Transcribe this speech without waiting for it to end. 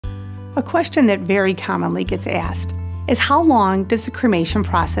A question that very commonly gets asked is how long does the cremation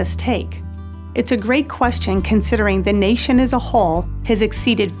process take? It's a great question considering the nation as a whole has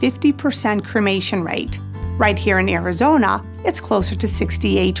exceeded 50% cremation rate. Right here in Arizona, it's closer to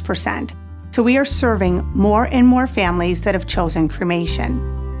 68%. So we are serving more and more families that have chosen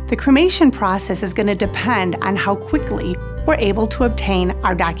cremation. The cremation process is going to depend on how quickly we're able to obtain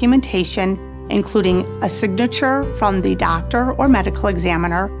our documentation, including a signature from the doctor or medical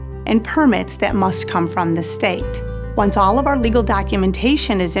examiner and permits that must come from the state. Once all of our legal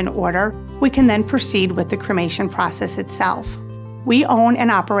documentation is in order, we can then proceed with the cremation process itself. We own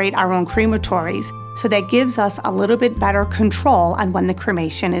and operate our own crematories, so that gives us a little bit better control on when the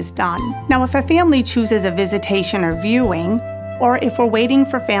cremation is done. Now, if a family chooses a visitation or viewing, or if we're waiting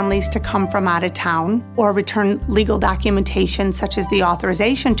for families to come from out of town or return legal documentation such as the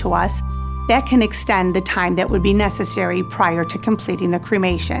authorization to us, that can extend the time that would be necessary prior to completing the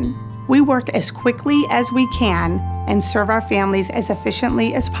cremation. We work as quickly as we can and serve our families as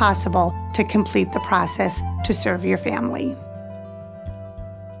efficiently as possible to complete the process to serve your family.